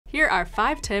Here are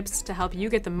 5 tips to help you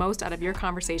get the most out of your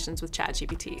conversations with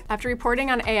ChatGPT. After reporting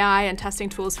on AI and testing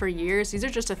tools for years, these are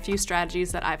just a few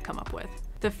strategies that I've come up with.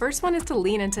 The first one is to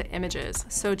lean into images.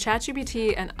 So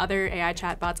ChatGPT and other AI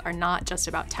chatbots are not just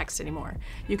about text anymore.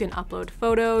 You can upload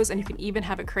photos, and you can even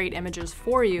have it create images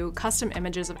for you, custom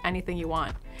images of anything you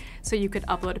want. So you could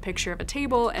upload a picture of a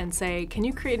table and say, can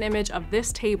you create an image of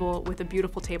this table with a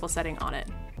beautiful table setting on it?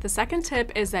 The second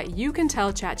tip is that you can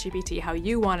tell ChatGPT how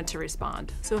you want it to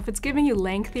respond. So if it's giving you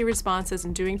lengthy responses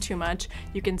and doing too much,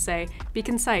 you can say, be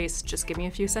concise, just give me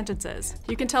a few sentences.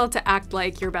 You can tell it to act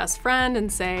like your best friend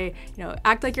and say,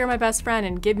 act like you're my best friend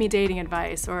and give me dating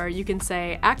advice. Or you can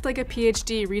say, act like a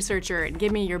PhD researcher and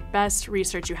give me your best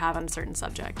research you have on a certain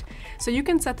subject. So you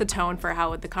can set the tone for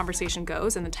how the conversation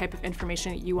goes and the type of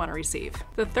information you want to receive.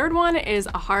 The third one is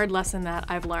a hard lesson that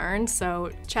I've learned. So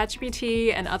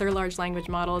ChatGPT and other large language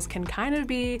models can kind of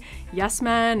be yes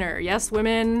men or yes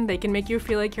women. They can make you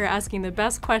feel like you're asking the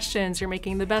best questions, you're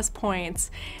making the best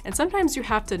points, and sometimes you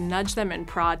have to nudge them and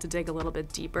prod to dig a little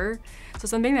bit deeper. So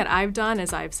something that I've done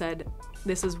is I've said,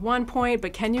 this is one point,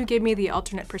 but can you give me the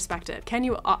alternate perspective? Can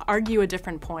you argue a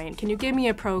different point? Can you give me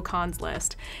a pro-cons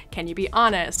list? Can you be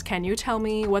honest? Can you tell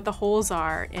me what the holes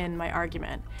are in my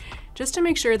argument? Just to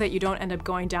make sure that you don't end up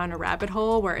going down a rabbit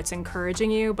hole where it's encouraging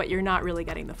you, but you're not really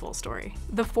getting the full story.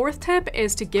 The fourth tip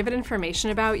is to give it information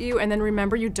about you and then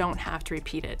remember you don't have to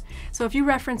repeat it. So if you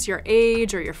reference your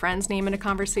age or your friend's name in a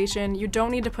conversation, you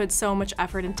don't need to put so much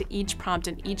effort into each prompt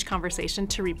in each conversation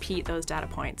to repeat those data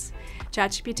points.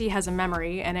 ChatGPT has a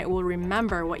memory and it will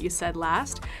remember what you said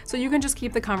last, so you can just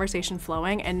keep the conversation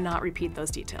flowing and not repeat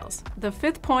those details. The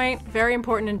fifth point, very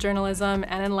important in journalism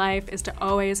and in life, is to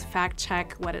always fact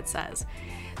check what it says.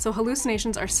 So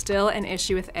hallucinations are still an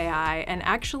issue with AI, and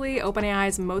actually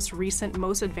OpenAI's most recent,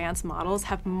 most advanced models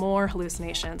have more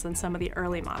hallucinations than some of the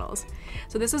early models.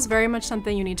 So this is very much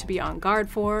something you need to be on guard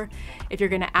for. If you're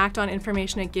going to act on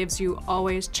information it gives you,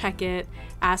 always check it,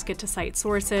 ask it to cite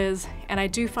sources, and I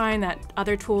do find that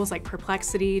other tools like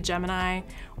Perplexity, Gemini,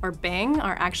 or Bing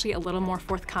are actually a little more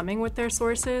forthcoming with their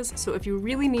sources, so if you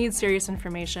really need serious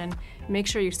information, make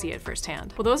sure you see it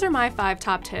firsthand. Well, those are my 5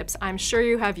 top tips. I'm sure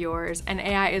you have yours, and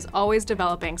AI is always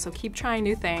developing, so keep trying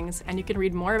new things, and you can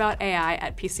read more about AI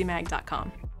at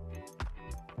PCMag.com.